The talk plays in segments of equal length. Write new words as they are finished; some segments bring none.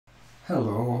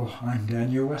Hello, I'm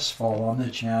Daniel Westfall on the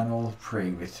channel Pray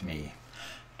With Me.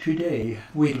 Today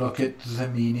we look at The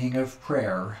Meaning of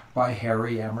Prayer by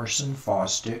Harry Emerson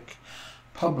Fosdick,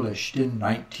 published in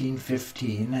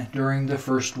 1915 during the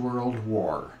First World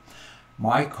War.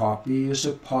 My copy is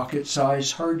a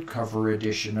pocket-size hardcover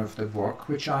edition of the book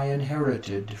which I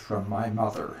inherited from my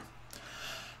mother.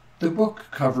 The book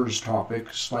covers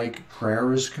topics like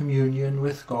prayer as communion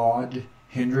with God,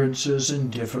 hindrances and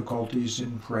difficulties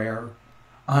in prayer,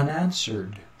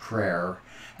 unanswered prayer,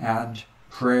 and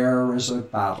prayer as a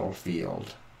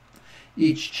battlefield.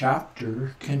 Each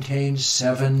chapter contains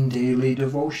 7 daily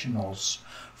devotionals,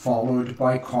 followed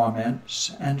by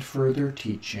comments and further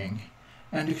teaching,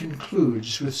 and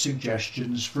concludes with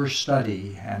suggestions for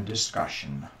study and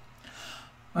discussion.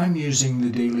 I'm using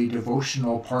the daily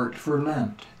devotional part for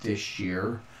Lent this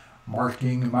year,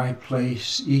 marking my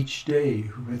place each day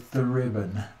with the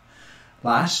ribbon.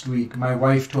 Last week, my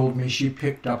wife told me she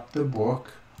picked up the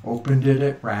book, opened it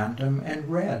at random, and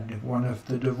read one of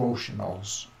the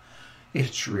devotionals.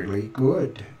 "It's really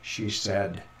good," she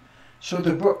said. So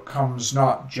the book comes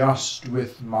not just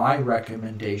with my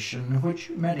recommendation,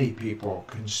 which many people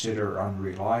consider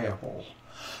unreliable,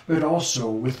 but also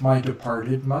with my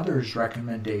departed mother's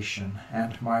recommendation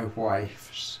and my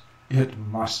wife's. It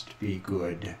must be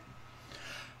good.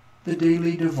 The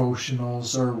daily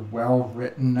devotionals are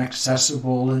well-written,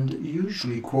 accessible, and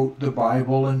usually quote the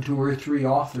Bible and 2 or 3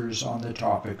 authors on the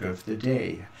topic of the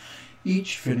day.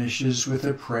 Each finishes with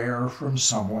a prayer from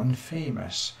someone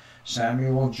famous: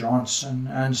 Samuel Johnson,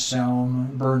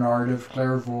 Anselm, Bernard of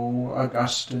Clairvaux,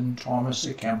 Augustine, Thomas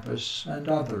à Kempis, and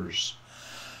others.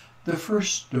 The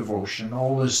first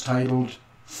devotional is titled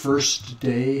First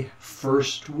Day,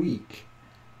 First Week.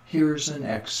 Here's an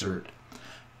excerpt.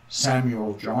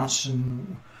 Samuel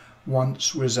Johnson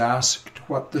once was asked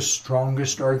what the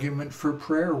strongest argument for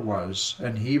prayer was,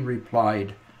 and he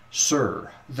replied,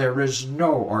 "Sir, there is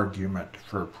no argument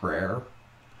for prayer."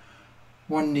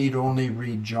 One need only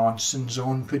read Johnson's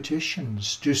own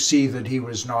petitions to see that he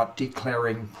was not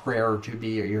declaring prayer to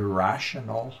be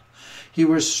irrational. He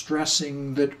was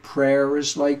stressing that prayer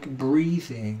is like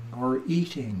breathing or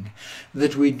eating,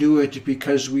 that we do it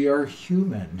because we are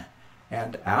human,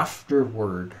 and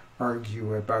afterward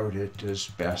argue about it as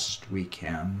best we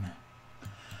can.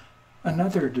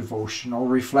 Another devotional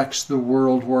reflects the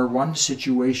World War I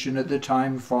situation at the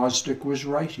time Fosdick was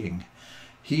writing.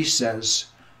 He says,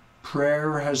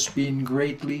 "Prayer has been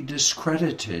greatly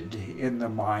discredited in the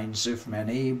minds of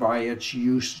many by its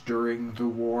use during the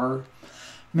war.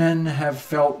 Men have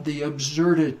felt the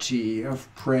absurdity of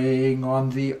praying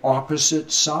on the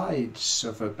opposite sides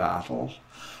of a battle,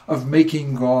 of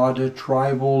making God a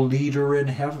tribal leader in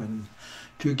heaven,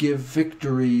 to give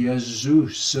victory as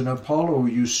Zeus and Apollo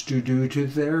used to do to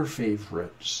their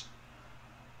favorites."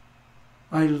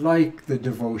 I like the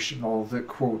devotional that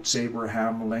quotes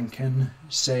Abraham Lincoln,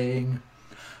 saying,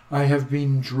 "I have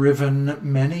been driven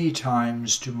many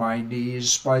times to my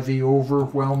knees by the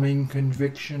overwhelming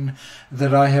conviction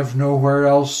that I have nowhere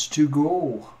else to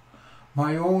go.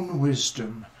 My own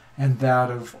wisdom and that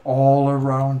of all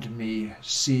around me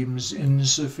seems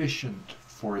insufficient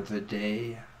for the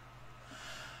day."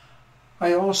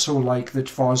 I also like that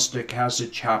Fosdick has a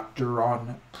chapter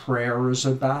on prayer as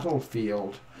a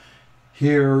battlefield.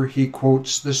 Here he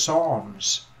quotes the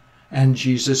Psalms, and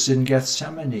Jesus in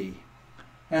Gethsemane,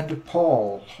 and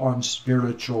Paul on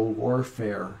spiritual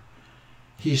warfare.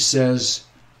 He says,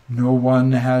 "No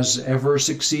one has ever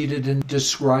succeeded in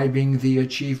describing the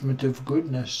achievement of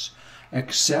goodness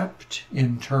except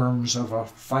in terms of a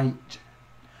fight.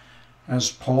 As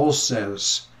Paul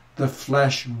says, the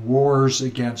flesh wars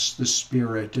against the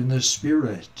spirit and the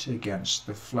spirit against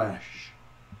the flesh."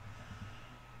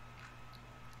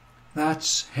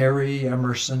 That's Harry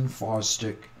Emerson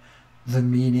Fosdick, The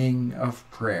Meaning of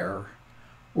Prayer.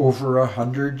 Over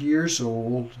 100 years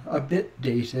old, a bit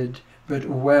dated, but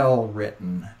well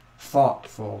written,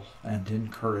 thoughtful, and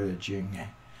encouraging.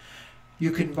 You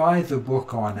can buy the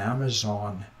book on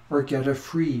Amazon or get a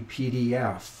free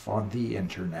PDF on the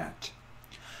internet.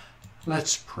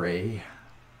 Let's pray.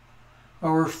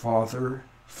 Our Father,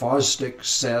 Fosdick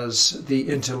says the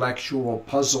intellectual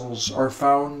puzzles are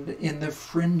found in the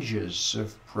fringes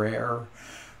of prayer.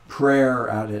 Prayer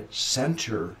at its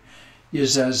center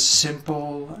is as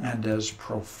simple and as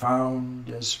profound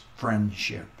as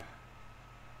friendship.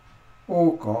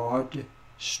 O God,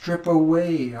 strip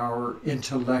away our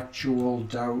intellectual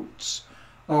doubts,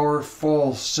 our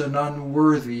false and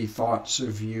unworthy thoughts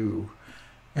of you,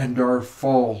 and our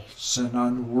false and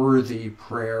unworthy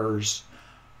prayers,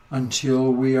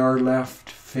 until we are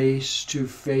left face to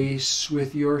face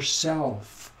with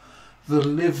yourself, the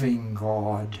living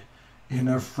God, in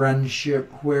a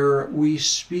friendship where we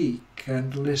speak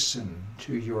and listen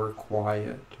to your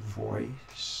quiet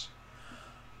voice.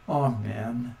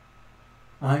 Amen.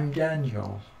 I'm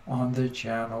Daniel on the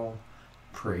channel.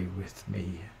 Pray with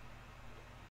me.